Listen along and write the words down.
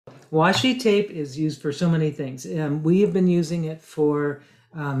washi tape is used for so many things. We have been using it for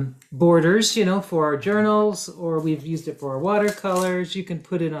borders, you know, for our journals, or we've used it for our watercolors. You can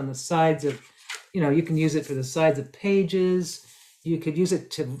put it on the sides of, you know, you can use it for the sides of pages. You could use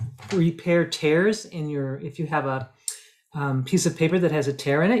it to repair tears in your, if you have a piece of paper that has a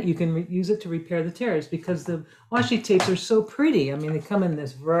tear in it, you can use it to repair the tears, because the washi tapes are so pretty. I mean, they come in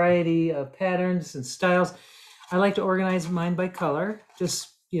this variety of patterns and styles. I like to organize mine by color, just,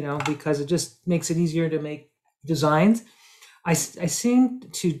 you know, because it just makes it easier to make designs. I seem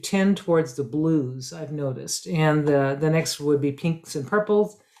to tend towards the blues, I've noticed, and the next would be pinks and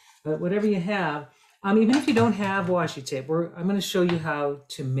purples. But whatever you have, even if you don't have washi tape, I'm going to show you how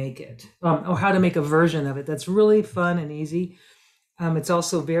to make it, or how to make a version of it that's really fun and easy. It's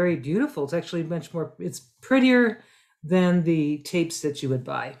also very beautiful. It's actually much more, it's prettier than the tapes that you would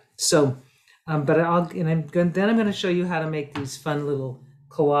buy. So, but then I'm going to show you how to make these fun little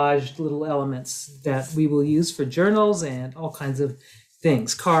collage little elements that we will use for journals and all kinds of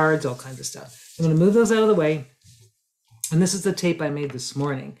things, cards, all kinds of stuff. I'm going to move those out of the way. And this is the tape I made this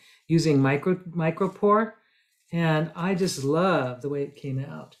morning using Micropore, and I just love the way it came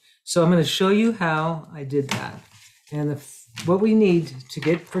out. So I'm going to show you how I did that, and what we need to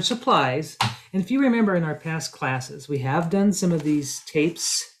get for supplies. And if you remember in our past classes, we have done some of these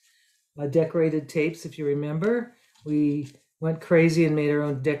tapes, decorated tapes. If you remember, we went crazy and made our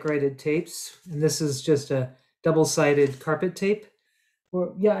own decorated tapes. And this is just a double-sided carpet tape.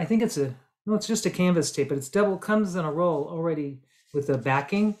 Or yeah, I think it's just a canvas tape, but it's comes in a roll already with the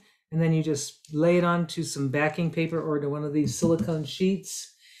backing. And then you just lay it onto some backing paper or to one of these silicone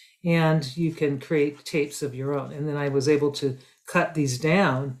sheets, and you can create tapes of your own. And then I was able to cut these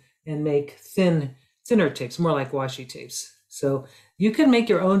down and make thinner tapes, more like washi tapes. So you can make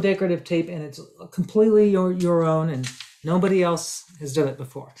your own decorative tape, and it's completely your own, and nobody else has done it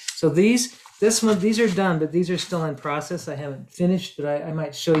before. So these are done, but these are still in process. I haven't finished, but I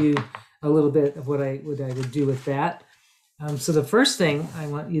might show you a little bit of what I would do with that. So the first thing I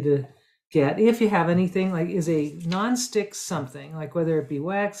want you to get, if you have anything, like, is a non-stick something, like whether it be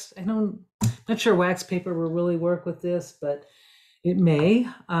wax. I'm not sure wax paper will really work with this, but it may.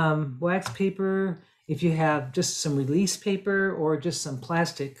 Wax paper, if you have just some release paper or just some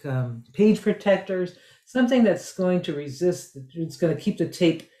plastic page protectors, something that's going to resist, it's going to keep the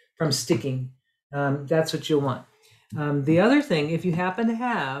tape from sticking. That's what you'll want. The other thing, if you happen to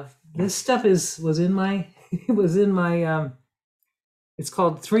have, this stuff was in my, it's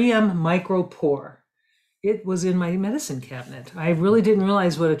called 3M Micropore. It was in my medicine cabinet. I really didn't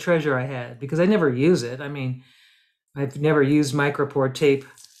realize what a treasure I had, because I never use it. I mean, I've never used Micropore tape,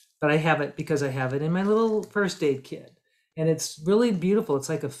 but I have it because I have it in my little first aid kit. And it's really beautiful. It's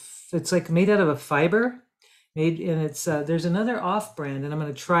like made out of a fiber. And it's there's another off brand, and I'm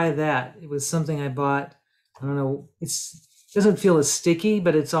going to try that. It was something I bought. I don't know. It doesn't feel as sticky,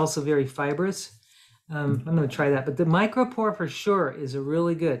 but it's also very fibrous. I'm going to try that. But the Micropore for sure is a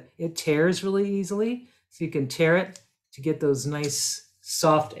really good. It tears really easily, so you can tear it to get those nice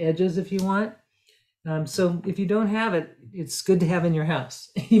soft edges if you want. So if you don't have it, it's good to have in your house,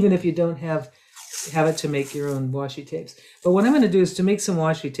 even if you don't have it to make your own washi tapes. But what I'm going to do is, to make some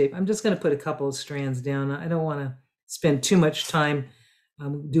washi tape, I'm just going to put a couple of strands down. I don't want to spend too much time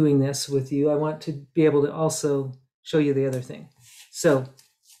doing this with you. I want to be able to also show you the other thing. So,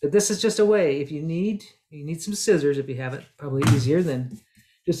 but this is just a way, if you need some scissors, if you have it, probably easier than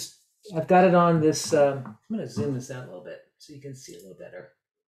just, I've got it on this, I'm going to zoom this out a little bit so you can see a little better.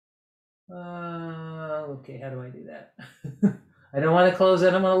 Okay, how do I do that? I don't want to close it.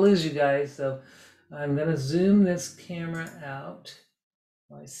 I don't want to lose you guys. So I'm going to zoom this camera out.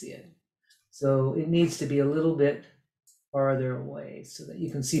 I see it. So it needs to be a little bit farther away so that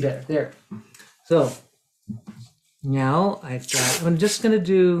you can see better. There. So now I'm just going to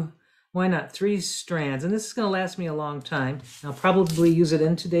do, why not, 3 strands. And this is going to last me a long time. I'll probably use it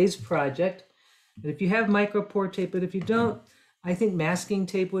in today's project. But if you have Micropore tape, but if you don't, I think masking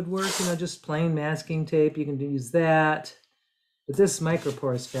tape would work, just plain masking tape. You can use that. But this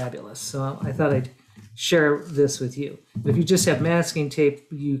Micropore is fabulous. So I thought I'd share this with you. But if you just have masking tape,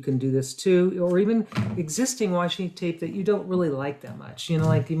 you can do this too. Or even existing washi tape that you don't really like that much.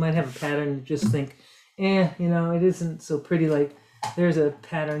 Like you might have a pattern, you just think, it isn't so pretty. Like there's a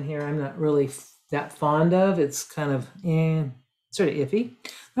pattern here I'm not really that fond of. It's kind of sort of iffy.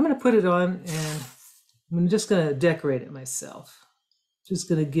 I'm going to put it on, and I'm just going to decorate it myself. Just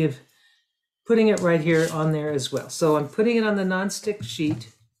going to putting it right here on there as well. So I'm putting it on the nonstick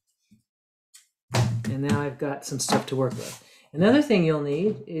sheet, and now I've got some stuff to work with. Another thing you'll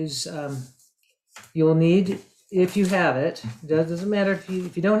need is you'll need if you have it, doesn't matter if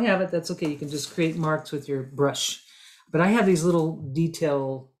you don't have it, that's okay. You can just create marks with your brush. But I have these little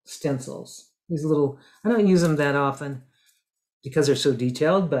detail stencils. These little, I don't use them that often because they're so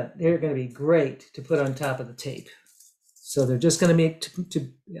detailed, but they're going to be great to put on top of the tape. So they're just going to make,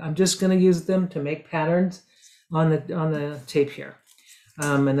 I'm just going to use them to make patterns on the tape here.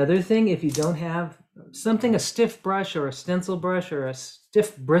 Another thing, if you don't have something, a stiff brush or a stencil brush or a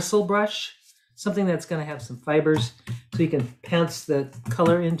stiff bristle brush, something that's going to have some fibers, so you can pounce the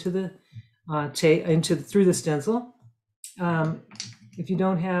color into the tape, through the stencil. If you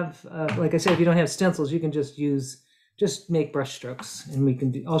don't have, like I said, if you don't have stencils, you can just make brush strokes,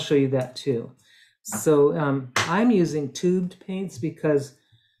 and I'll show you that too. So I'm using tubed paints because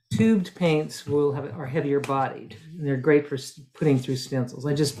tubed paints are heavier bodied, and they're great for putting through stencils.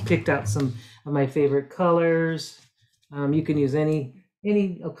 I just picked out some of my favorite colors. You can use any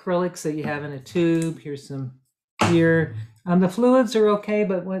acrylics that you have in a tube. Here's some here. The fluids are okay,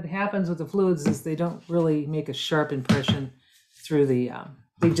 but what happens with the fluids is they don't really make a sharp impression through the,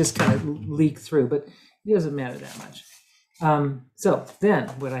 they just kind of leak through, but it doesn't matter that much. So then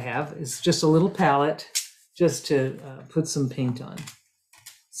what I have is just a little palette just to put some paint on.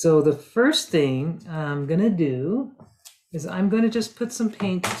 So the first thing I'm going to do is I'm going to just put some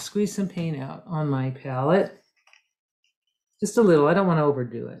paint, squeeze some paint out on my palette. Just a little. I don't want to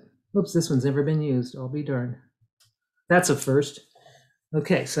overdo it. Oops, this one's never been used. I'll be darned. That's a first.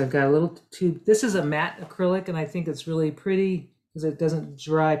 Okay, so I've got a little tube. This is a matte acrylic, and I think it's really pretty because it doesn't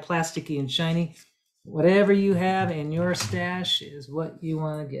dry plasticky and shiny. Whatever you have in your stash is what you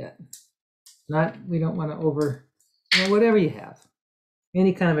want to get. We don't want to whatever you have.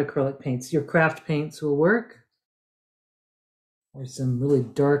 Any kind of acrylic paints. Your craft paints will work. There's some really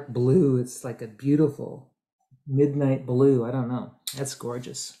dark blue. It's like a beautiful midnight blue. I don't know. That's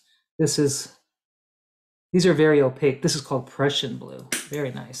gorgeous. These are very opaque. This is called Prussian blue.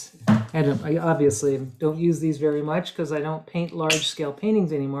 Very nice. I obviously don't use these very much because I don't paint large scale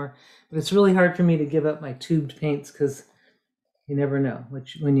paintings anymore, but it's really hard for me to give up my tubed paints because you never know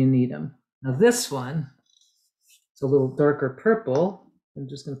when you need them. Now this one, it's a little darker purple. I'm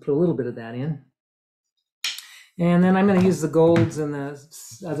just going to put a little bit of that in. And then I'm going to use the golds and the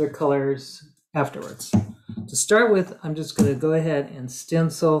other colors afterwards. To start with, I'm just going to go ahead and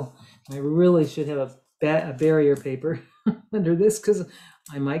stencil. I really should have a barrier paper under this because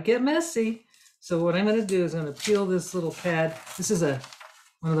I might get messy. So what I'm going to do is I'm going to peel this little pad. This is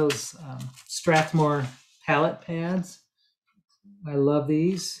one of those Strathmore palette pads. I love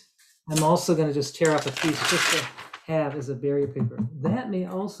these. I'm also going to just tear off a piece just to have as a barrier paper. That may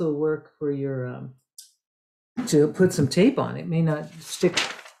also work for your to put some tape on. It may not stick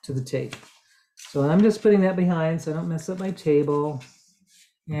to the tape. So I'm just putting that behind so I don't mess up my table.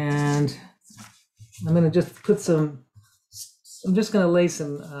 And I'm going to just I'm just going to lay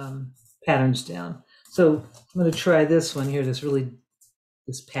some patterns down. So I'm going to try this one here,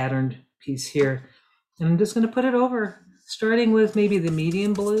 this patterned piece here. And I'm just going to put it over, starting with maybe the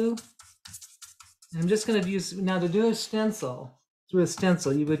medium blue. And I'm just going to use, now to do a stencil, through a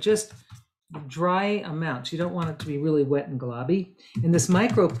stencil, you would just dry amounts. You don't want it to be really wet and globby. And this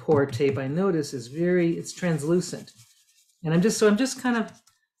Micropore tape, I notice, it's translucent. And I'm just kind of,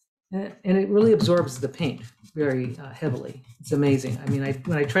 and it really absorbs the paint very heavily. It's amazing. I mean,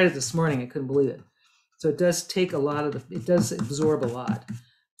 when I tried it this morning, I couldn't believe it. So it does take it does absorb a lot.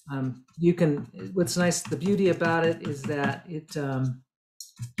 What's nice, the beauty about it is that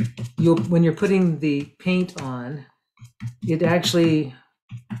when you're putting the paint on, it actually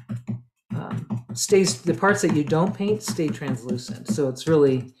the parts that you don't paint stay translucent. So it's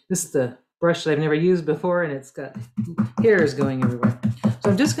really, this is the brush that I've never used before, and it's got hairs going everywhere. So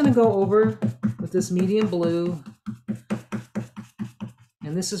I'm just going to go over with this medium blue.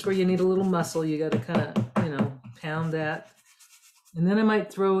 And this is where you need a little muscle. You got to kind of, pound that. And then I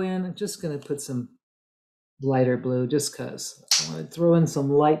might throw in, I'm just going to put some lighter blue just because I want to throw in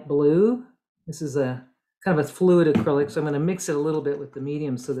some light blue. This is a kind of a fluid acrylic, so I'm going to mix it a little bit with the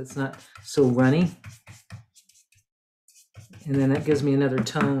medium so that it's not so runny. And then that gives me another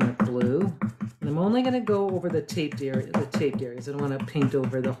tone of blue. And I'm only going to go over the taped areas. I don't want to paint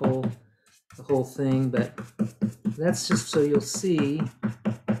over the whole thing, but that's just so you'll see.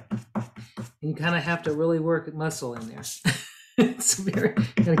 And you kind of have to really work muscle in there. It's got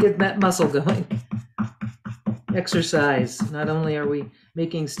to get that muscle going. Exercise. Not only are we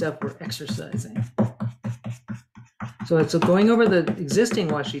making stuff, we're exercising. So it's going over the existing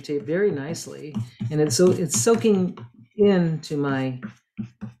washi tape very nicely, and it's soaking into my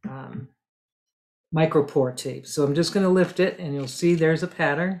Micropore tape. So I'm just going to lift it, and you'll see there's a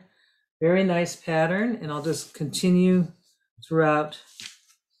pattern. Very nice pattern, and I'll just continue throughout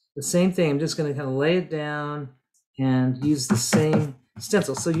the same thing. I'm just going to kind of lay it down and use the same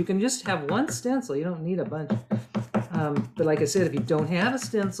stencil. So you can just have one stencil. You don't need a bunch. But like I said, if you don't have a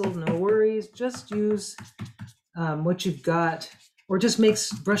stencil, no worries. Just use what you've got, or just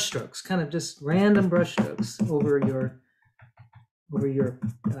makes brush strokes, kind of just random brush strokes over your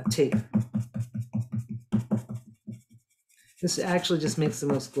tape. This actually just makes the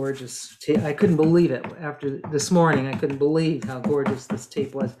most gorgeous tape. I couldn't believe it after this morning. I couldn't believe how gorgeous this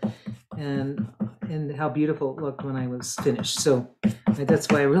tape was, and how beautiful it looked when I was finished. So that's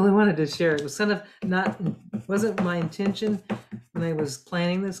why I really wanted to share. It was kind of wasn't my intention when I was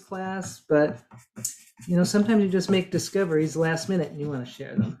planning this class, but you know, sometimes you just make discoveries last minute and you want to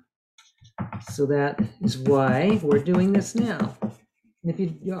share them. So that is why we're doing this now. And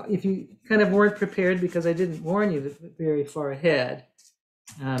if you kind of weren't prepared because I didn't warn you very far ahead,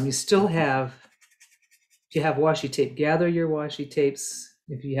 you still have, if you have washi tape, gather your washi tapes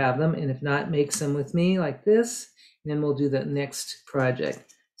if you have them, and if not, make some with me like this, and then we'll do the next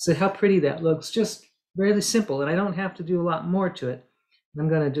project. So how pretty that looks, just really simple, and I don't have to do a lot more to it. I'm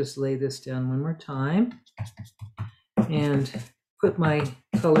going to just lay this down one more time and put my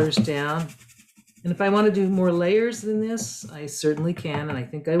colors down. And if I want to do more layers than this, I certainly can, and I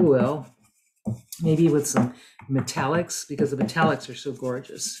think I will. Maybe with some metallics, because the metallics are so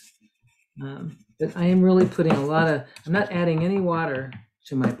gorgeous. But I am really putting a lot of, I'm not adding any water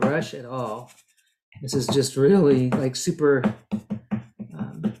to my brush at all. This is just really like super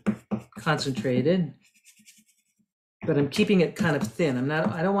concentrated. But I'm keeping it kind of thin.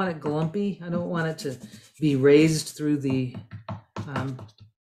 I don't want it glumpy. I don't want it to be raised through the,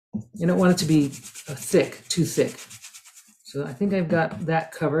 I don't want it to be thick, too thick. So I think I've got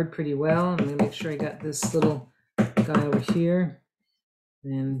that covered pretty well. I'm gonna make sure I got this little guy over here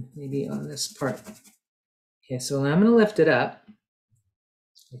and maybe on this part. Okay, so I'm gonna lift it up.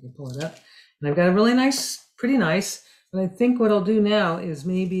 I can pull it up. And I've got a really nice, pretty nice, but I think what I'll do now is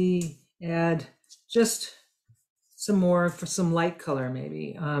maybe add just some more for some light color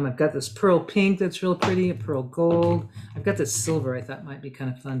maybe. I've got this pearl pink that's real pretty, a pearl gold. I've got this silver I thought might be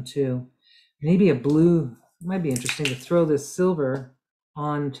kind of fun too. Maybe a blue, it might be interesting to throw this silver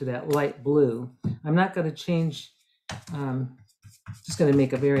onto that light blue. I'm not going to change, just going to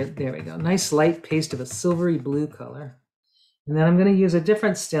make a there we go, nice light paste of a silvery blue color. And then I'm going to use a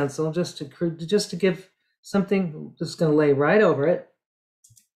different stencil just to give something, just going to lay right over it.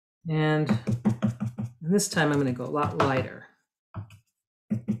 And this time I'm going to go a lot lighter.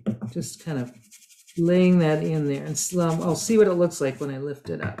 Just kind of laying that in there, and I'll see what it looks like when I lift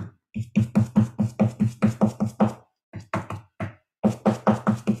it up.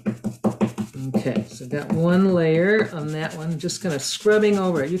 Okay, so got one layer on that one, just kind of scrubbing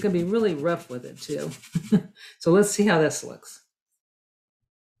over it. You can be really rough with it too. So let's see how this looks.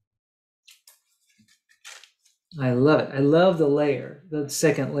 I love it. I love the layer, the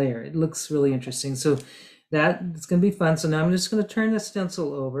second layer. It looks really interesting. So it's going to be fun. So now I'm just going to turn the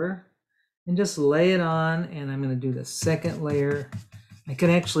stencil over and just lay it on, and I'm going to do the second layer. I can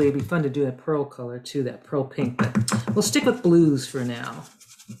actually, it'd be fun to do a pearl color too, that pearl pink, but we'll stick with blues for now.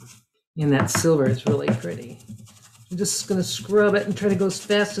 And that silver is really pretty. I'm just going to scrub it and try to go as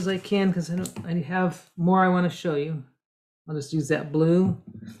fast as I can because I have more I want to show you. I'll just use that blue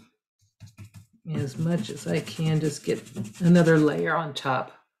as much as I can, just get another layer on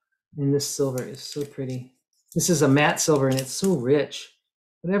top. And this silver is so pretty. This is a matte silver and it's so rich.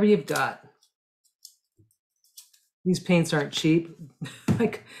 Whatever you've got. These paints aren't cheap,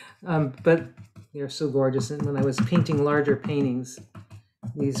 but they're so gorgeous. And when I was painting larger paintings,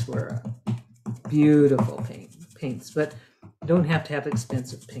 these were beautiful paints, but you don't have to have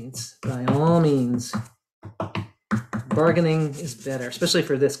expensive paints by all means. Bargaining is better, especially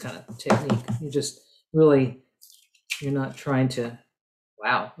for this kind of technique. You just really, you're not trying to,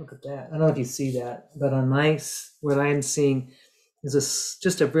 wow, look at that. I don't know if you see that, but on what I'm seeing is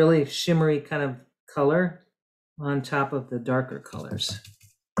just a really shimmery kind of color on top of the darker colors.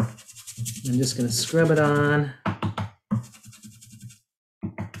 I'm just going to scrub it on.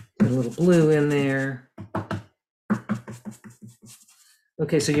 Put a little blue in there.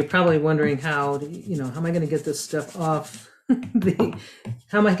 Okay, so you're probably wondering how am I going to get this stuff off?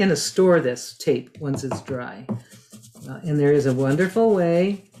 How am I going to store this tape once it's dry? And there is a wonderful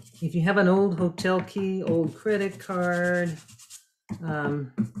way. If you have an old hotel key, old credit card,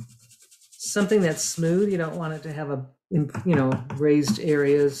 something that's smooth, you don't want it to have raised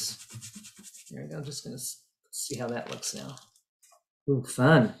areas. There we go. I'm just going to see how that looks now. Ooh,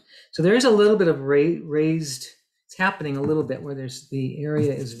 fun. So there is a little bit of raised. it's happening a little bit where there's the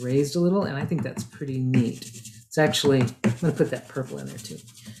area is raised a little, and I think that's pretty neat. It's actually, I'm going to put that purple in there too.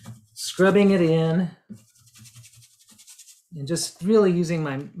 Scrubbing it in and just really using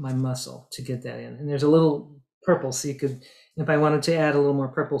my muscle to get that in. And there's a little purple, so you could, if I wanted to add a little more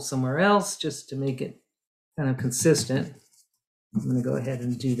purple somewhere else, just to make it kind of consistent, I'm going to go ahead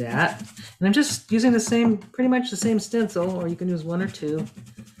and do that. And I'm just using the same, pretty much the same stencil, or you can use one or two.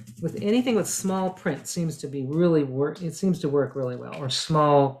 With anything with small print seems to be really it seems to work really well, or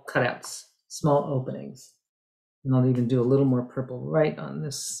small cutouts, small openings. And I'll even do a little more purple right on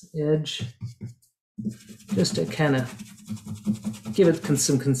this edge, just to kind of give it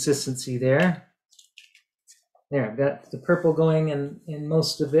some consistency there. There, I've got the purple going in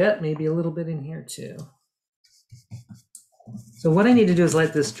most of it, maybe a little bit in here too. So what I need to do is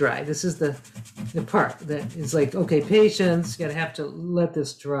let this dry. This is the part that is like, okay, patience, you gotta have to let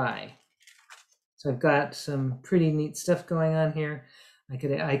this dry. So I've got some pretty neat stuff going on here.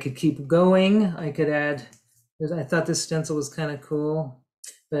 I could keep going. I could add, I thought this stencil was kind of cool,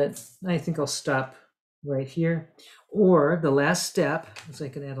 but I think I'll stop right here. Or the last step is I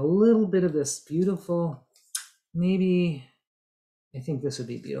could add a little bit of this beautiful, maybe, I think this would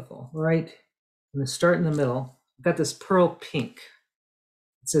be beautiful, right? I'm gonna start in the middle. I've got this pearl pink.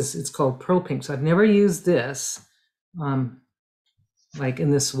 It says it's called pearl pink. So I've never used this like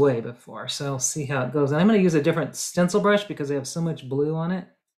in this way before. So I'll see how it goes. And I'm going to use a different stencil brush because I have so much blue on it.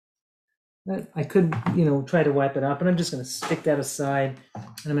 But I could, try to wipe it off, but I'm just going to stick that aside.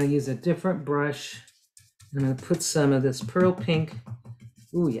 And I'm going to use a different brush. I'm going to put some of this pearl pink.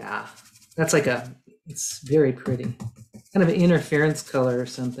 Ooh, yeah. That's like it's very pretty. Kind of an interference color or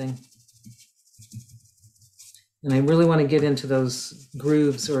something. And I really want to get into those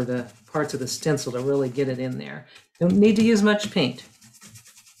grooves or the parts of the stencil to really get it in there. Don't need to use much paint.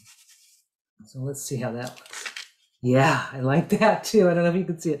 So let's see how that looks. Yeah, I like that too. I don't know if you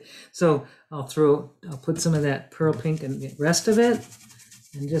can see it. So I'll put some of that pearl pink and the rest of it.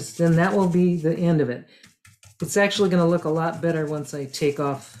 And then that will be the end of it. It's actually going to look a lot better once I take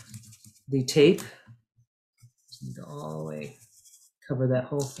off the tape. Just need to all the way cover that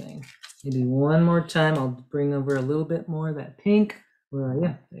whole thing. Maybe one more time, I'll bring over a little bit more of that pink. Where are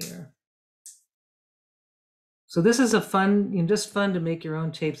you? There. So this is just fun to make your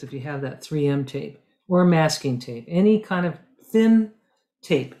own tapes if you have that 3M tape or masking tape, any kind of thin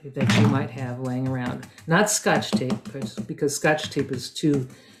tape that you might have laying around. Not Scotch tape, because Scotch tape is too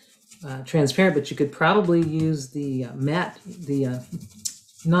transparent, but you could probably use the matte, the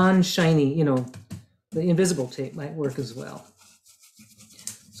non-shiny, the invisible tape might work as well.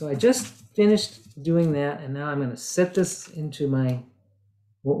 So I just finished doing that, and now I'm going to set this into my,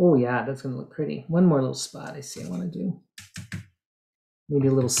 oh yeah, that's going to look pretty. One more little spot I see I want to do. Maybe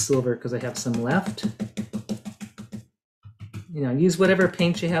a little silver because I have some left. Use whatever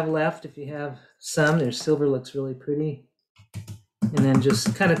paint you have left. If you have some, there's silver, looks really pretty. And then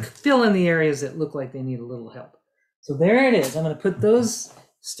just kind of fill in the areas that look like they need a little help. So there it is. I'm going to put those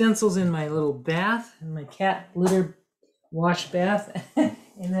stencils in my little bath, in my cat litter wash bath.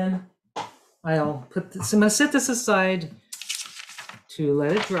 And then I'll put this, I'm going to set this aside to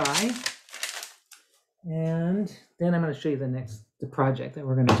let it dry. And then I'm going to show you the project that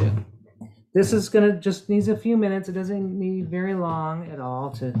we're going to do. This is going to just needs a few minutes. It doesn't need very long at all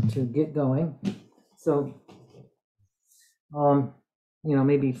to get going. So,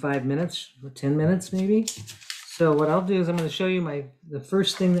 maybe 5 minutes or 10 minutes maybe. So what I'll do is I'm going to show you the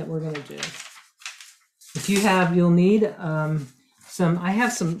first thing that we're going to do. If you have, you'll need I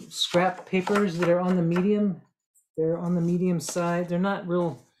have some scrap papers that are on the medium. They're on the medium side. They're not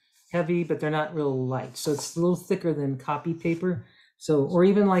real heavy, but they're not real light. So it's a little thicker than copy paper. So, or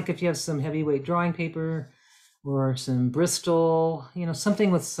even like if you have some heavyweight drawing paper or some Bristol,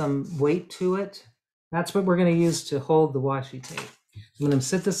 something with some weight to it, that's what we're going to use to hold the washi tape. I'm going to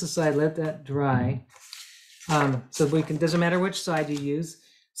set this aside, let that dry. So doesn't matter which side you use.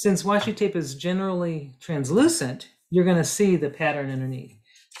 Since washi tape is generally translucent, you're going to see the pattern underneath.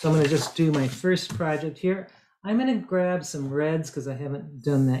 So I'm going to just do my first project here. I'm going to grab some reds because I haven't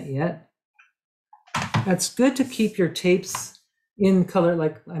done that yet. That's good to keep your tapes in color,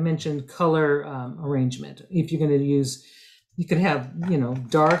 like I mentioned, color arrangement. If you're going to use, you can have,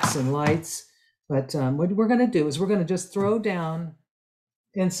 darks and lights. But what we're going to do is we're going to just throw down,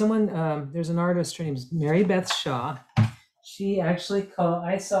 and there's an artist, her name's Mary Beth Shaw. She actually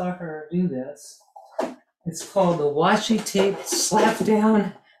I saw her do this. It's called the washi tape slap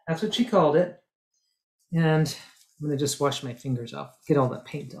down. That's what she called it. And I'm going to just wash my fingers off, get all that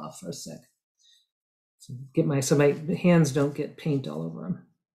paint off for a sec. So my hands don't get paint all over them.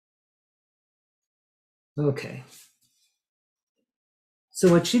 Okay. So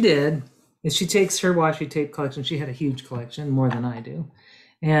what she did is she takes her washi tape collection. She had a huge collection, more than I do.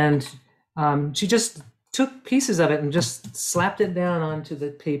 And she just took pieces of it and just slapped it down onto the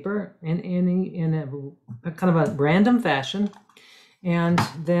paper in a kind of a random fashion. And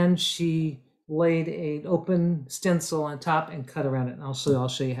then she laid an open stencil on top and cut around it. And I'll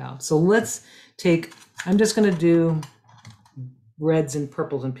show you how. So let's take, I'm just going to do reds and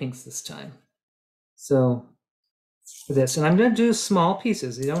purples and pinks this time. So for this, and I'm going to do small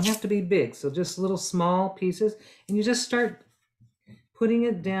pieces. They don't have to be big. So just little small pieces. And you just start putting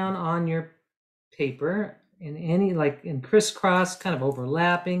it down on your paper in any, like in crisscross, kind of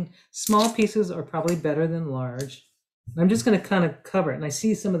overlapping. Small pieces are probably better than large. I'm just going to kind of cover it. And I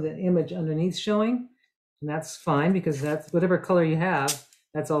see some of the image underneath showing, and that's fine because that's whatever color you have,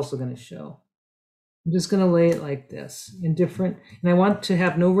 that's also going to show. I'm just going to lay it like this in different, and I want to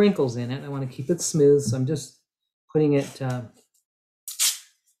have no wrinkles in it. I want to keep it smooth. So I'm just putting it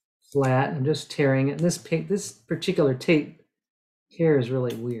flat. I'm just tearing it. And this particular tape here is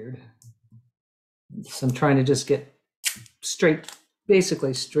really weird. So I'm trying to just get straight,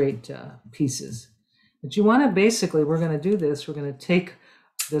 basically straight pieces. But you want to basically, we're going to do this. We're going to take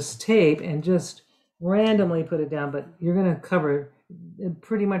this tape and just randomly put it down, but you're going to cover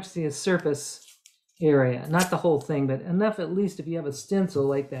pretty much the surface area, not the whole thing, but enough at least if you have a stencil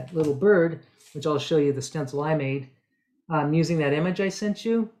like that little bird, which I'll show you the stencil I made using that image I sent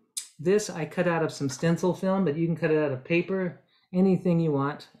you. This I cut out of some stencil film, but you can cut it out of paper, anything you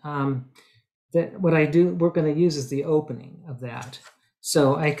want. What I do, we're going to use is the opening of that.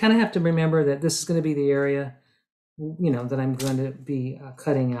 So I kind of have to remember that this is going to be the area, that I'm going to be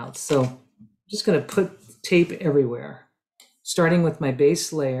cutting out. So I'm just going to put tape everywhere, starting with my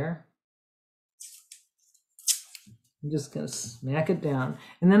base layer. I'm just going to smack it down.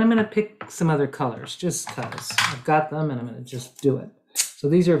 And then I'm going to pick some other colors just because I've got them and I'm going to just do it. So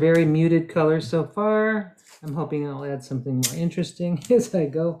these are very muted colors so far. I'm hoping I'll add something more interesting as I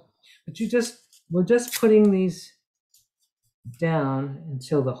go. But we're just putting these down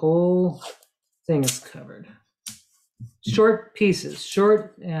until the whole thing is covered. Short pieces,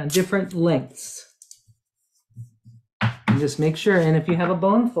 short and different lengths. And just make sure, and if you have a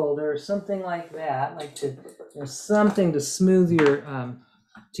bone folder or something like that, something to smooth your,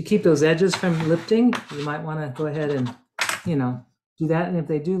 to keep those edges from lifting, you might want to go ahead and, do that. And if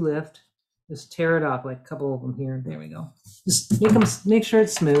they do lift, just tear it off, like a couple of them here. There we go. Just make sure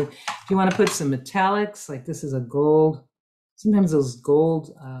it's smooth. If you want to put some metallics, like this is a gold. Sometimes those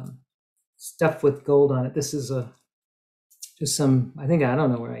gold stuff with gold on it. This is just some, I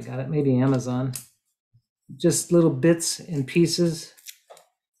don't know where I got it, maybe Amazon. Just little bits and pieces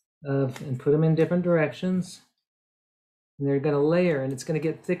and put them in different directions. And they're going to layer, and it's going to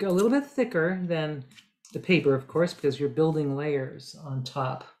get thicker, a little bit thicker than the paper, of course, because you're building layers on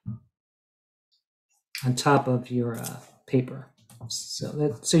top of your paper.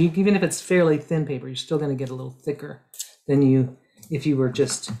 So even if it's fairly thin paper, you're still going to get a little thicker than if you were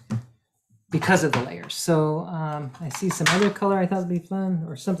just, because of the layers. So I see some other color I thought would be fun,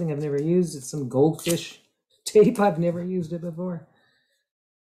 or something I've never used. It's some goldfish tape. I've never used it before.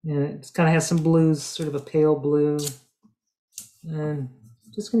 And it kind of has some blues, sort of a pale blue. And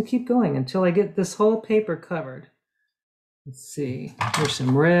just going to keep going until I get this whole paper covered. Let's see, there's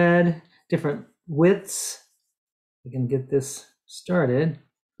some red, different widths. We can get this started.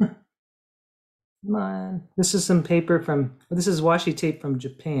 Come on. This is some paper this is washi tape from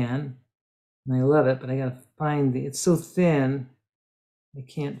Japan. And I love it, but I got to find it's so thin. I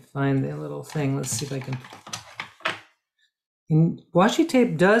can't find the little thing. Let's see if I can. And washi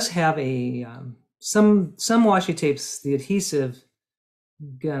tape does have some washi tapes, the adhesive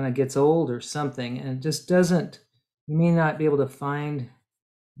kind of gets old or something, and it just doesn't, you may not be able to find,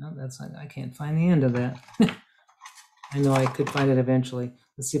 no, that's not, I can't find the end of that. I know I could find it eventually.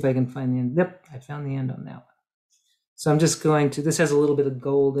 Let's see if I can find the end. Yep, I found the end on that one. So I'm just going to, this has a little bit of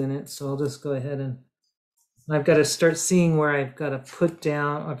gold in it, so I'll just go ahead and I've got to start seeing where I've got to put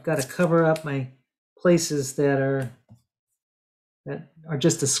down, I've got to cover up my places that are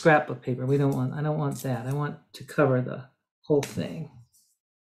just a scrap of paper. I don't want that. I want to cover the whole thing.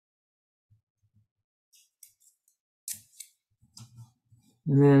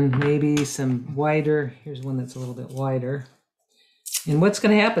 And then maybe some wider, here's one that's a little bit wider. And what's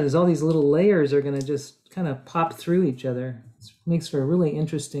going to happen is all these little layers are going to just kind of pop through each other. It makes for a really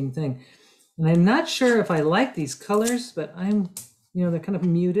interesting thing. And I'm not sure if I like these colors, but they're kind of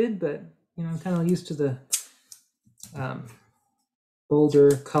muted, but I'm kind of used to the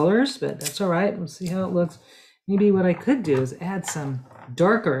bolder colors, but that's all right. We'll see how it looks. Maybe what I could do is add some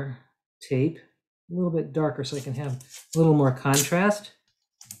darker tape a little bit darker so I can have a little more contrast.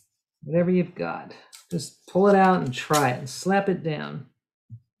 Whatever you've got, just pull it out and try it and slap it down.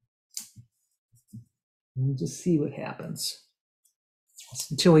 And just see what happens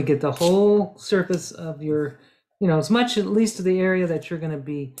until we get the whole surface of your, as much at least of the area that you're going to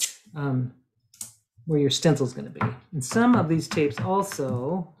be, where your stencil is going to be. And some of these tapes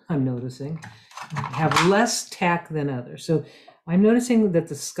also, I'm noticing, have less tack than others. So I'm noticing that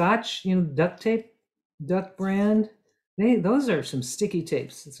the Scotch, duct tape, Duck brand, those are some sticky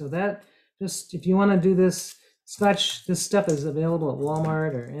tapes. So that just, if you want to do this Scotch, this stuff is available at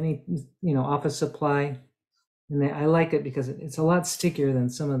Walmart or any, office supply. And I like it because it's a lot stickier than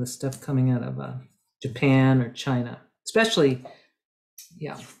some of the stuff coming out of Japan or China, especially,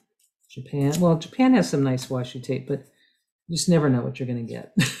 Japan. Well, Japan has some nice washi tape, but you just never know what you're going to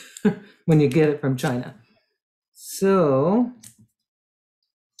get when you get it from China. So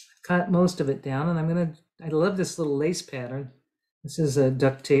I cut most of it down, and I love this little lace pattern. This is a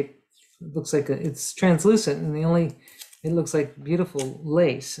duct tape. It looks like it's translucent, and it looks like beautiful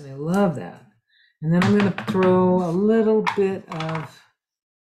lace, and I love that. And then I'm going to throw a little bit of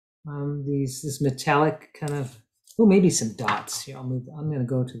this metallic kind of, maybe some dots here. I'm going to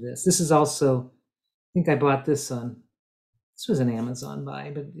go to this. This is also, I think I bought this this was an Amazon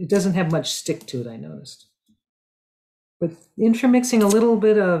buy, but it doesn't have much stick to it, I noticed. But intermixing a little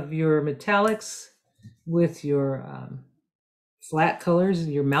bit of your metallics with your flat colors,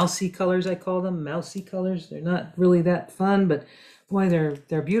 your mousy colors, I call them, mousy colors. They're not really that fun, but boy,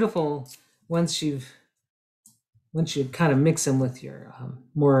 they're beautiful once you kind of mix them with your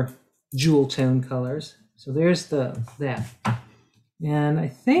more jewel tone colors. So there's that. And I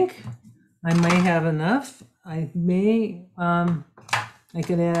think I may have enough. I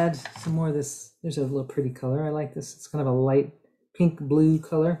could add some more of this. There's a little pretty color. I like this. It's kind of a light pink blue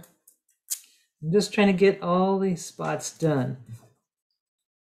color. I'm just trying to get all these spots done.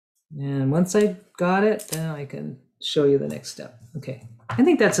 And once I got it, then I can show you the next step. Okay, I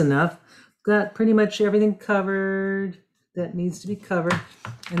think that's enough. Got pretty much everything covered that needs to be covered.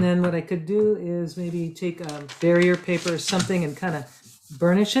 And then what I could do is maybe take a barrier paper or something and kind of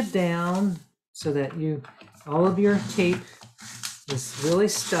burnish it down so that all of your tape is really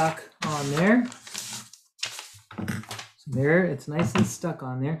stuck on there. So there, it's nice and stuck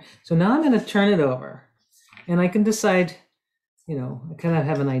on there. So now I'm going to turn it over, and I can decide, I kind of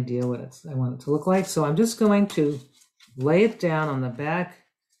have an idea what I want it to look like. So I'm just going to lay it down on the back.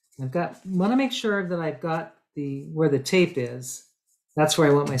 Want to make sure that I've got where the tape is. That's where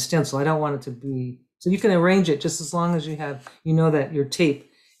I want my stencil. I don't want it to be, so you can arrange it just as long as you know that your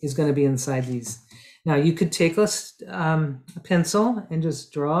tape is going to be inside these. Now you could take a pencil and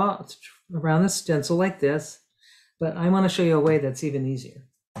just draw around the stencil like this, but I want to show you a way that's even easier.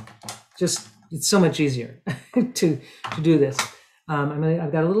 It's so much easier to do this.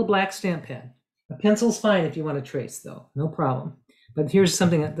 I've got a little black stamp pad. A pencil's fine if you want to trace, though, no problem. But here's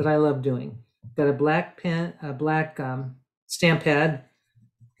something that I love doing. I've got a black stamp pad.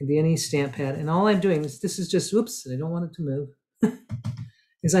 It can be any stamp pad. And all I'm doing is, this is just, whoops, I don't want it to move,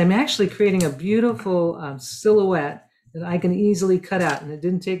 is I'm actually creating a beautiful silhouette that I can easily cut out. And it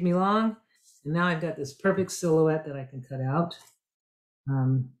didn't take me long. And now I've got this perfect silhouette that I can cut out.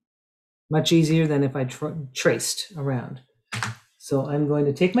 Much easier than if I traced around. So I'm going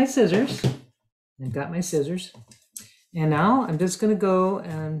to take my scissors. I've got my scissors. And now I'm just going to go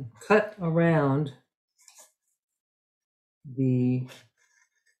and cut around the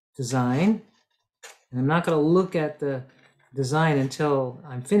design. And I'm not going to look at the design until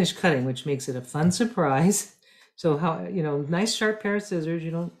I'm finished cutting, which makes it a fun surprise. So nice sharp pair of scissors.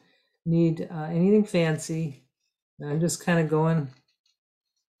 You don't need anything fancy. I'm just kind of going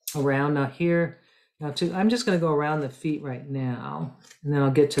around now here. I'm just going to go around the feet right now, and then I'll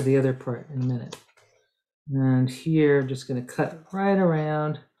get to the other part in a minute. And here, I'm just going to cut right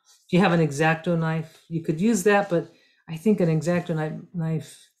around. If you have an X-Acto knife, you could use that, but I think an X-Acto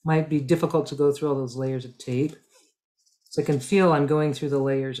knife might be difficult to go through all those layers of tape. So I can feel I'm going through the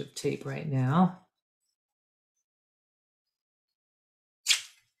layers of tape right now.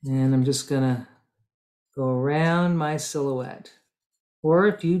 And I'm just going to go around my silhouette. Or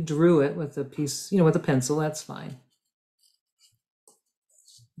if you drew it with a piece, with a pencil, that's fine.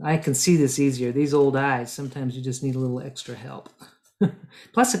 I can see this easier. These old eyes, sometimes you just need a little extra help.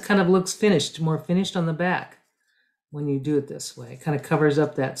 Plus, it kind of looks more finished on the back when you do it this way. It kind of covers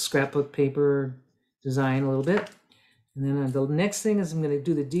up that scrapbook paper design a little bit. And then the next thing is I'm going to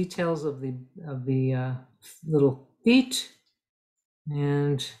do the details of the little feet.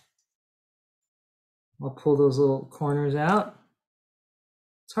 And I'll pull those little corners out.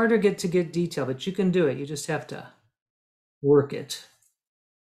 It's harder to get detail, but you can do it. You just have to work it.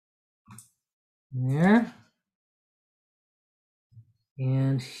 There.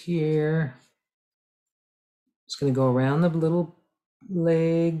 And here, just going to go around the little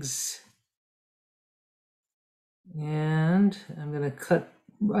legs. And I'm going to cut,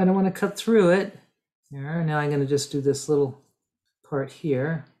 I don't want to cut through it. There, now I'm going to just do this little part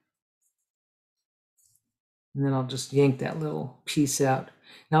here. And then I'll just yank that little piece out.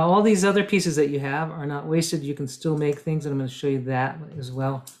 Now all these other pieces that you have are not wasted. You can still make things, and I'm going to show you that as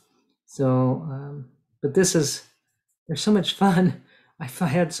well. So, but this is, there's so much fun. I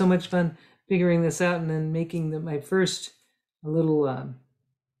had so much fun figuring this out and then making my first little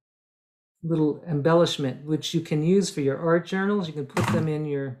little embellishment, which you can use for your art journals. You can put them in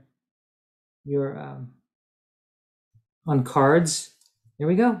your on cards. There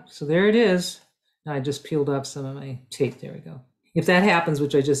we go. So there it is. Now I just peeled off some of my tape. There we go. If that happens,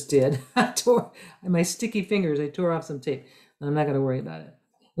 which I just did, I tore my sticky fingers. I tore off some tape. I'm not going to worry about it.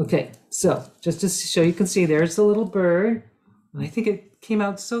 Okay, so just to show you can see there's the little bird. And I think it came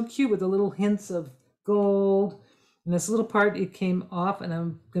out so cute with the little hints of gold. And this little part, it came off, and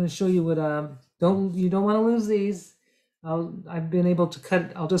I'm going to show you what, you don't want to lose these. I've been able to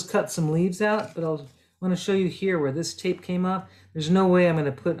cut, I'll just cut some leaves out, but I'll want to show you here where this tape came off. There's no way I'm going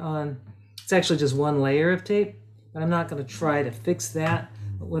to put on, it's actually just one layer of tape, but I'm not going to try to fix that.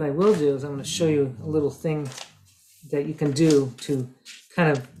 But what I will do is I'm going to show you a little thing that you can do to kind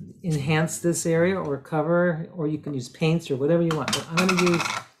of enhance this area or cover, or you can use paints or whatever you want. But I'm going to use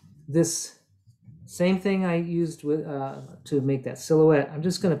this same thing I used with to make that silhouette. I'm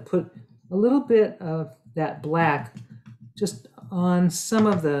just going to put a little bit of that black just on some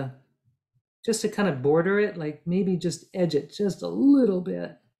of the, just to kind of border it, like maybe just edge it just a little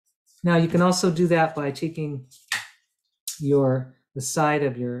bit. Now you can also do that by taking the side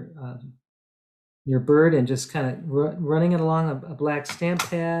of your bird and just kind of running it along a black stamp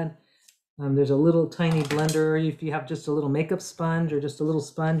pad. There's a little tiny blender. If you have just a little makeup sponge or just a little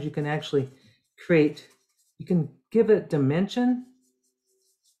sponge, you can actually create, you can give it dimension.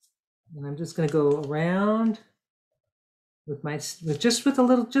 And I'm just going to go around with just a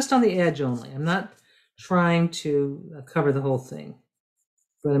little, just on the edge only. I'm not trying to cover the whole thing,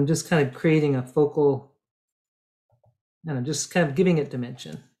 but I'm just kind of creating a focal, and I'm just kind of giving it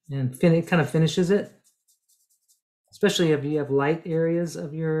dimension, and it kind of finishes it, especially if you have light areas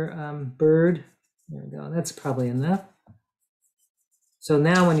of your bird. There we go. That's probably enough. So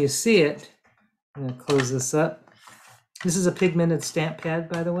now when you see it, I'm going to close this up. This is a pigmented stamp pad,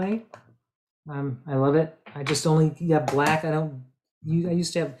 by the way. I love it. I just only have black. I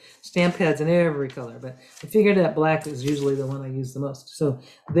used to have stamp pads in every color, but I figured that black is usually the one I use the most. So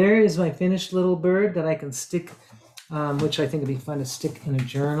there is my finished little bird that I can stick, which I think would be fun to stick in a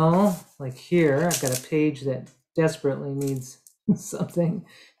journal. Like here, I've got a page that desperately needs something.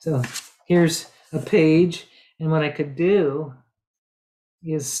 So here's a page, and what I could do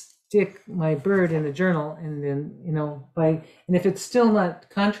is stick my bird in a journal, and then, and if it's still not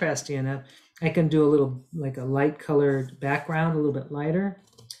contrasty enough, I can do a little, like a light colored background, a little bit lighter.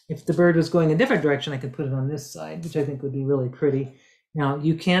 If the bird was going a different direction, I could put it on this side, which I think would be really pretty. Now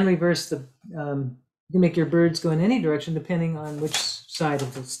you can reverse you can make your birds go in any direction depending on which side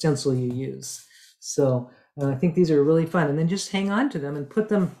of the stencil you use. So I think these are really fun, and then just hang on to them and put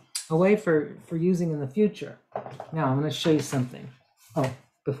them away for using in the future. Now I'm going to show you something. Oh,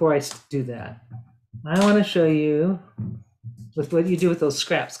 before I do that, I want to show you with what you do with those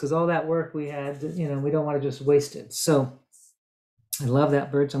scraps, because all that work we had, we don't want to just waste it. So I love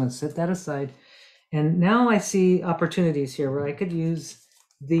that bird, so I'm going to set that aside. And now I see opportunities here where I could use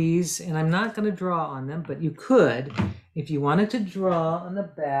these, and I'm not going to draw on them, but you could, if you wanted to draw on the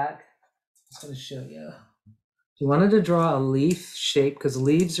back. I'm just going to show you. If you wanted to draw a leaf shape, because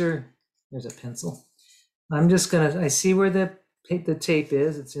leaves are, there's a pencil. I'm just going to, I see where the tape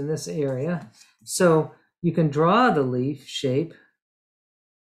is. It's in this area. So you can draw the leaf shape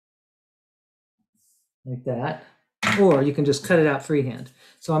like that, or you can just cut it out freehand.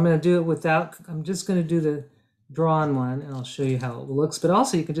 So I'm going to do it without, I'm just going to do the drawn one, and I'll show you how it looks. But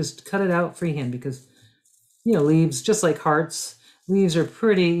also you can just cut it out freehand, because, leaves, just like hearts, leaves are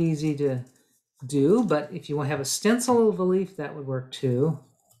pretty easy to do. But if you want to have a stencil of a leaf, that would work too.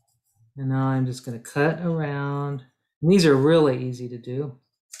 And now I'm just going to cut around. And these are really easy to do.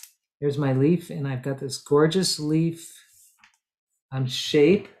 There's my leaf, and I've got this gorgeous leaf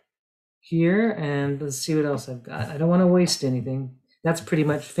shape here, and let's see what else I've got. I don't want to waste anything. That's pretty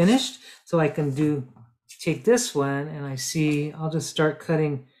much finished, so I can take this one, and I'll just start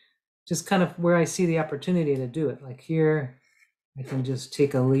cutting just kind of where I see the opportunity to do it, like here, I can just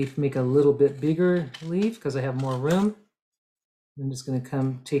take a leaf, make a little bit bigger leaf because I have more room. I'm just going to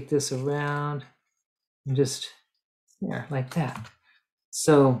come take this around and just there, like that.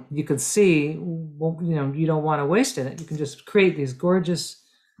 So you can see, well, you know, you don't want to waste it. You can just create these gorgeous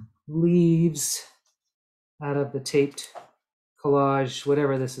leaves out of the taped collage,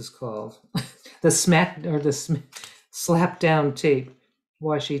 whatever this is called. The slap down tape,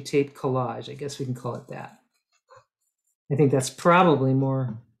 washi tape collage. I guess we can call it that. I think that's probably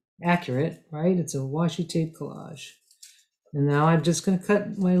more accurate, right? It's a washi tape collage. And now I'm just going to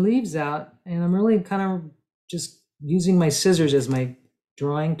cut my leaves out, and I'm really kind of just using my scissors as my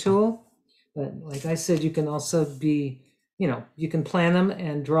drawing tool. But like I said, you can also be, you know, you can plan them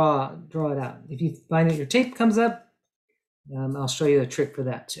and draw it out. If you find that your tape comes up, I'll show you a trick for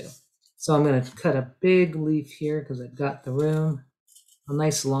that too. So I'm going to cut a big leaf here because I've got the room, a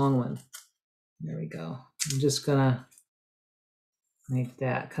nice long one. There we go. I'm just going to make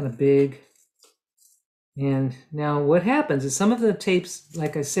that kind of big. And now what happens is some of the tapes,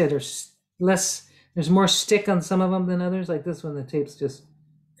 like I said, are less, there's more stick on some of them than others. Like this one, the tape's just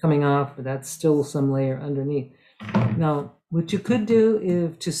coming off, but that's still some layer underneath. Now, what you could do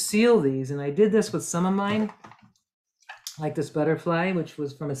is to seal these, and I did this with some of mine, like this butterfly, which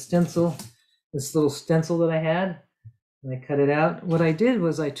was from a stencil, this little stencil that I had, and I cut it out. What I did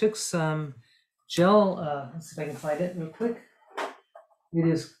was I took some gel, let's see if I can find it real quick. It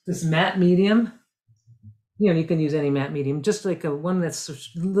is this matte medium. You know, you can use any matte medium, just like a one that's a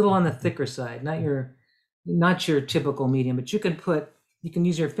little on the thicker side, not your typical medium, but you can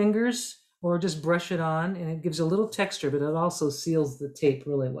use your fingers or just brush it on, and it gives a little texture, but it also seals the tape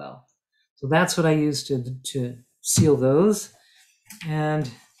really well. So that's what I used to seal those. And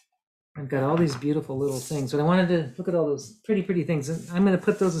I've got all these beautiful little things, but I wanted to look at all those pretty things. And I'm going to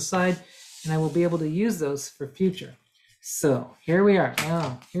put those aside, and I will be able to use those for future. So here we are.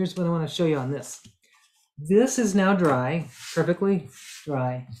 Now, here's what I want to show you on this. This is now dry, perfectly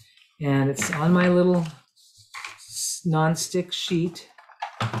dry, and it's on my little non-stick sheet.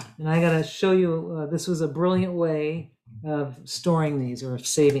 And I got to show you, this was a brilliant way of storing these or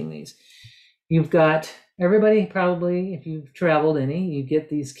saving these. You've got, everybody probably, if you've traveled any, you get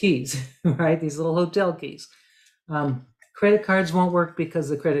these keys, right? These little hotel keys. Credit cards won't work because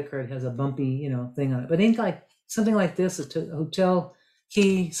the credit card has a bumpy, you know, thing on it. But ain't like something like this, a hotel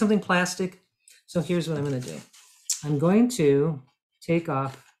key, something plastic. So here's what I'm going to do. I'm going to take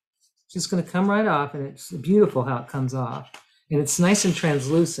off, just going to come right off, and it's beautiful how it comes off. And it's nice and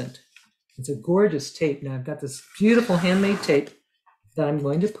translucent. It's a gorgeous tape. Now I've got this beautiful handmade tape that I'm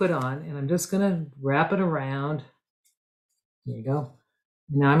going to put on, and I'm just going to wrap it around. There you go.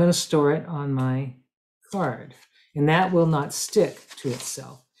 Now I'm going to store it on my card, and that will not stick to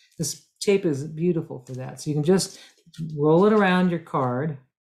itself. This tape is beautiful for that. So you can just roll it around your card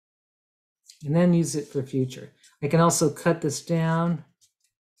and then use it for future. I can also cut this down.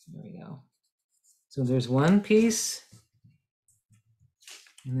 There we go. So there's one piece.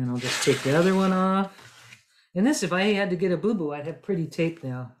 And then I'll just take the other one off. And this, if I had to get a boo-boo, I'd have pretty tape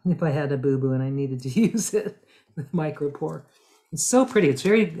now. If I had a boo-boo and I needed to use it with Micropore. It's so pretty. It's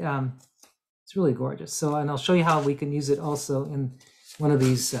very, it's really gorgeous. So, and I'll show you how we can use it also in one of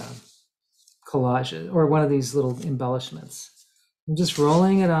these collages or one of these little embellishments. I'm just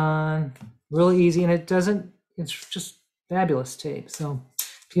rolling it on, really easy, and it's just fabulous tape. So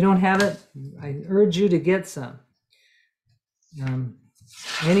if you don't have it, I urge you to get some.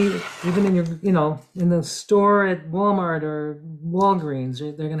 Even in your, you know, in the store at Walmart or Walgreens,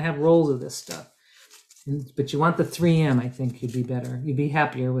 they're going to have rolls of this stuff. But you want the 3M, I think you'd be better. You'd be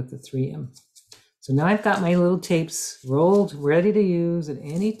happier with the 3M. So now I've got my little tapes rolled, ready to use at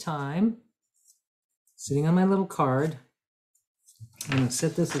any time, sitting on my little card. I'm going to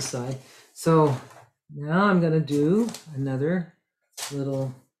set this aside. So now I'm going to do another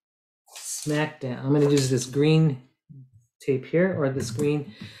little smackdown. I'm going to use this green tape here, or this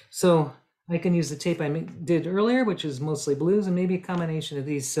green. So I can use the tape I did earlier, which is mostly blues, and maybe a combination of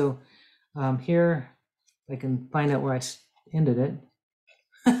these. So here, I can find out where I ended it.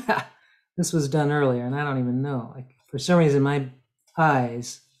 This was done earlier, and I don't even know. Like, for some reason, my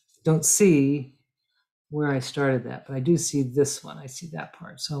eyes don't see where I started that, but I do see this one. I see that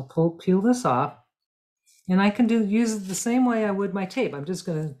part. So I'll peel this off, and I can use it the same way I would my tape. I'm just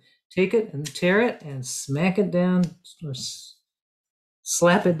going to take it and tear it and smack it down, or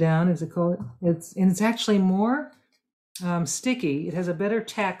slap it down, as they call it. It's actually more sticky. It has a better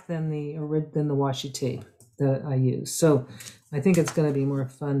tack than the washi tape that I use. So I think it's going to be more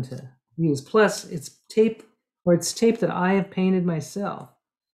fun to use. Plus, it's tape that I have painted myself.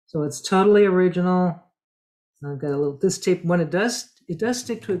 So it's totally original. I've got a little, this tape, when it does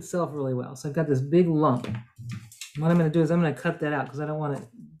stick to itself really well. So I've got this big lump. What I'm going to do is I'm going to cut that out because I don't want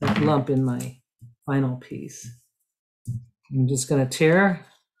that lump in my final piece. I'm just going to tear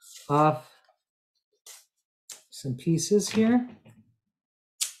off some pieces here.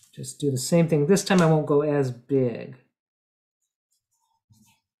 Just do the same thing. This time I won't go as big.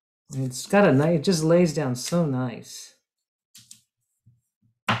 It's got a nice, it just lays down so nice.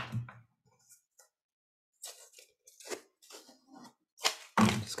 I'm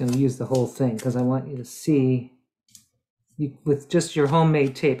just going to use the whole thing because I want you to see with just your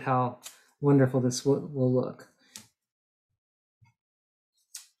homemade tape how wonderful this will look.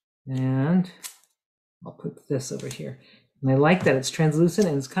 And I'll put this over here. And I like that it's translucent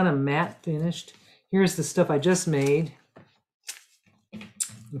and it's kind of matte finished. Here's the stuff I just made.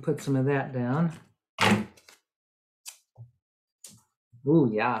 And put some of that down. Ooh,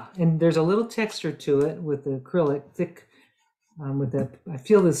 yeah. And there's a little texture to it with the acrylic, thick, with that. I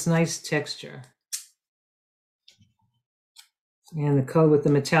feel this nice texture. And the color with the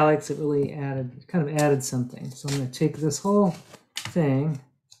metallics, it really added, kind of added something. So I'm going to take this whole thing,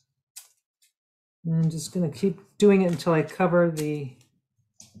 and I'm just going to keep doing it until I cover the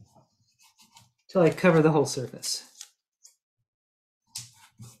whole surface.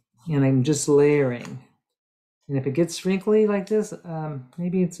 And I'm just layering. And if it gets wrinkly like this,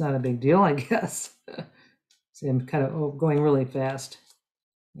 maybe it's not a big deal, I guess. See, I'm kind of going really fast.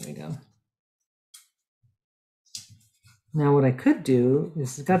 There we go. Now what I could do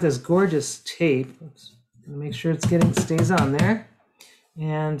is it's got this gorgeous tape. Oops. Make sure it's stays on there.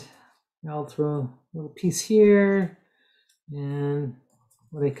 And I'll throw a little piece here. And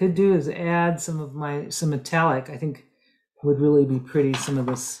what I could do is add some metallic. I think would really be pretty. Some of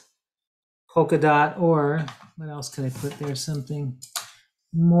this polka dot, or what else can I put there? Something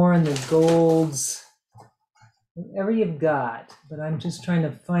more in the golds. Whatever you've got, but I'm just trying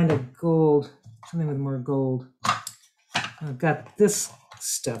to find a gold, something with more gold. I've got this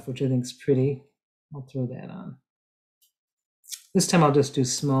stuff, which I think is pretty. I'll throw that on. This time I'll just do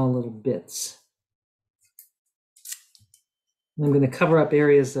small little bits. And I'm going to cover up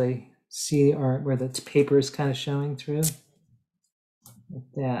areas I see are where the paper is kind of showing through. Like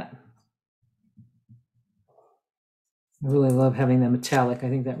that. I really love having that metallic. I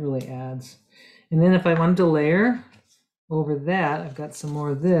think that really adds. And then if I wanted to layer over that, I've got some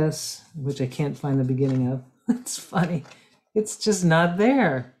more of this, which I can't find the beginning of. It's funny. It's just not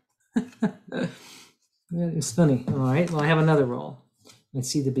there. It's funny. All right, well, I have another roll. I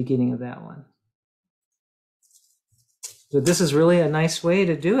see the beginning of that one. So this is really a nice way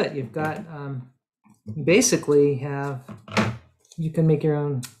to do it. You've got, you basically have, you can make your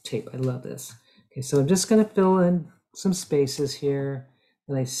own tape. I love this. Okay, so I'm just going to fill in some spaces here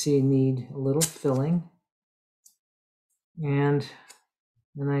that I see need a little filling. And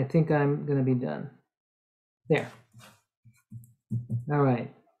I think I'm going to be done. There. All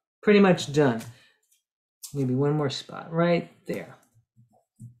right, pretty much done. Maybe one more spot right there.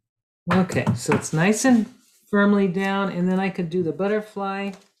 Okay, so it's nice and firmly down, and then I could do the butterfly,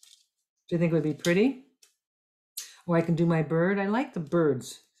 which I think would be pretty. Or I can do my bird. I like the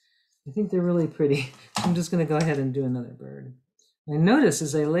birds. I think they're really pretty. I'm just going to go ahead and do another bird. I notice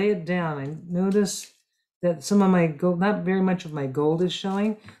as I lay it down, I notice that some of my gold, not very much of my gold is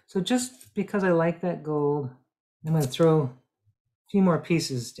showing. So just because I like that gold, I'm going to throw a few more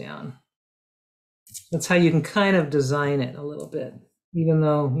pieces down. That's how you can kind of design it a little bit, even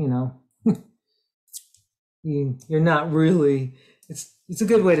though, you know, you're not really, it's a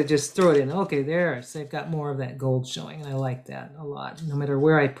good way to just throw it in. Okay, there, so I've got more of that gold showing, and I like that a lot. No matter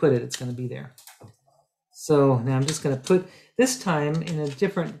where I put it, it's going to be there. So now I'm just going to put, this time in a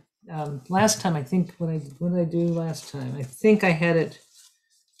different, last time I think, what did I do last time? I think I had it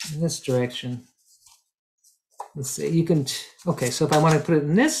in this direction. Let's see, you can, okay, so if I want to put it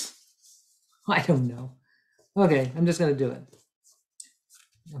in this, I don't know. Okay, I'm just going to do it.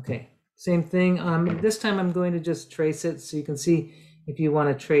 Okay, same thing. This time I'm going to just trace it, so you can see if you want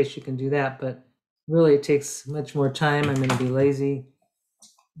to trace, you can do that, but really it takes much more time. I'm going to be lazy,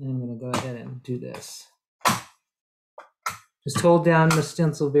 and I'm going to go ahead and do this. Just hold down the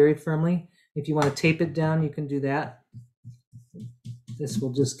stencil very firmly. If you want to tape it down, you can do that. This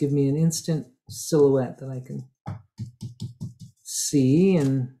will just give me an instant silhouette that I can see,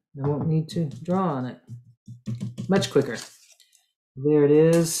 and I won't need to draw on it. Much quicker. There it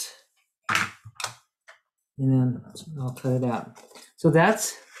is. And then I'll cut it out. So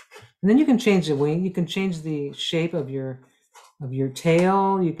that's, and then you can change the wing. You can change the shape of your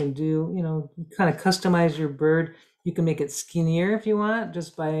tail. You can do, you know, kind of customize your bird. You can make it skinnier if you want,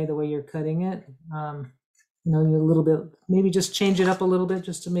 just by the way you're cutting it. you know, a little bit, maybe just change it up a little bit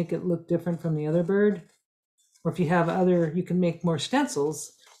just to make it look different from the other bird. Or if you have other, you can make more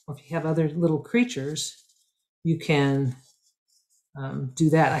stencils, or if you have other little creatures, you can do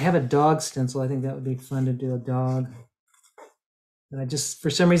that. I have a dog stencil. I think that would be fun to do, a dog. And I just, for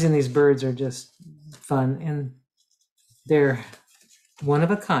some reason, these birds are just fun, and they're one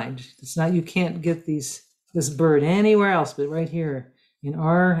of a kind. It's not, you can't get this bird anywhere else but right here in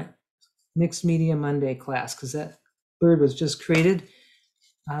our Mixed Media Monday class, because that bird was just created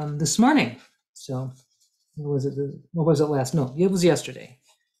this morning. So was it or was it last? No, it was yesterday.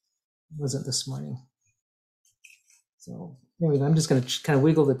 It wasn't this morning. So there we go. I'm just going to kind of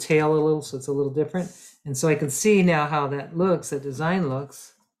wiggle the tail a little so it's a little different. And so I can see now how that looks, that design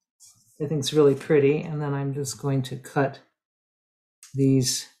looks. I think it's really pretty. And then I'm just going to cut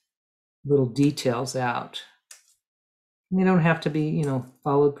these little details out. And they don't have to be, you know,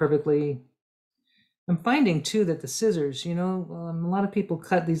 followed perfectly. I'm finding too that the scissors, you know, a lot of people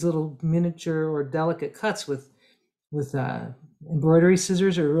cut these little miniature or delicate cuts with embroidery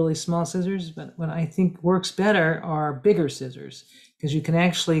scissors or really small scissors, but what I think works better are bigger scissors, because you can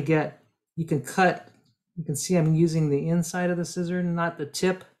actually get, you can cut, you can see I'm using the inside of the scissor, not the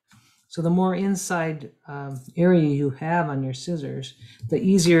tip. So the more inside area you have on your scissors, the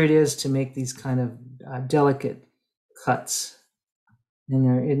easier it is to make these kind of delicate cuts.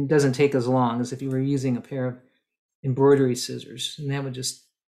 And it doesn't take as long as if you were using a pair of embroidery scissors, and that would just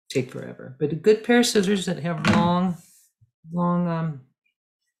take forever. But a good pair of scissors that have long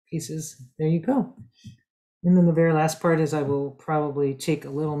pieces, there you go. And then the very last part is I will probably take a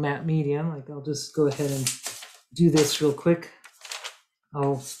little matte medium, like I'll just go ahead and do this real quick.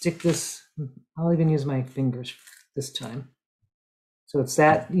 I'll stick this, I'll even use my fingers this time. So it's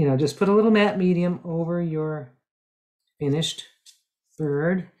that, you know, just put a little matte medium over your finished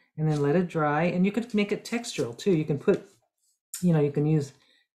bird and then let it dry. And you could make it textural too. You can put, you know, you can use,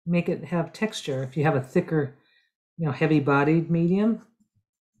 make it have texture if you have a thicker, you know, heavy bodied medium.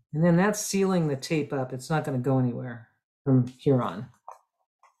 And then that's sealing the tape up. It's not going to go anywhere from here on.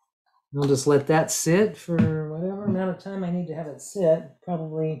 And I'll just let that sit for whatever amount of time I need to have it sit,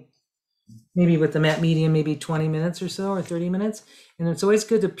 probably maybe with the matte medium, maybe 20 minutes or so, or 30 minutes. And it's always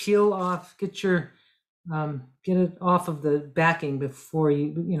good to peel off, get your, get it off of the backing before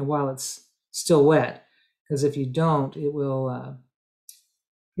you know, while it's still wet. Because if you don't, it will,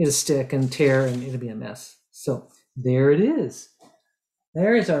 it'll stick and tear and it'll be a mess. So there it is.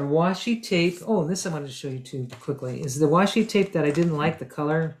 There is our washi tape. Oh, this I wanted to show you too quickly. Is the washi tape that I didn't like the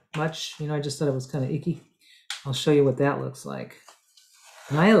color much. You know, I just thought it was kind of icky. I'll show you what that looks like.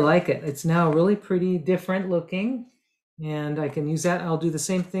 And I like it. It's now really pretty different looking. And I can use that. I'll do the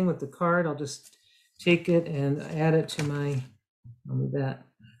same thing with the card. I'll just take it and add it to my, I'll do that.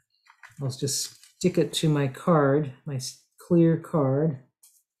 I'll just stick it to my card, my clear card.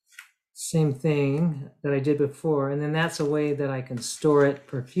 Same thing that I did before, and then that's a way that I can store it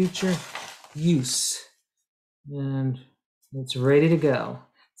for future use. And it's ready to go.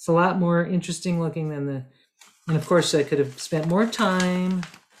 It's a lot more interesting looking than the, and of course I could have spent more time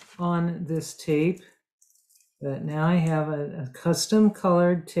on this tape, but now I have a custom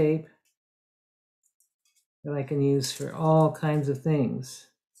colored tape that I can use for all kinds of things.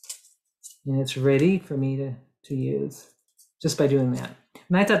 And it's ready for me to use just by doing that.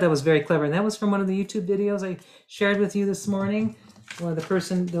 And I thought that was very clever. And that was from one of the YouTube videos I shared with you this morning, where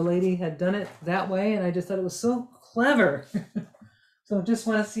the lady had done it that way. And I just thought it was so clever. So just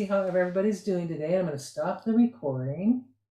want to see how everybody's doing today. I'm going to stop the recording.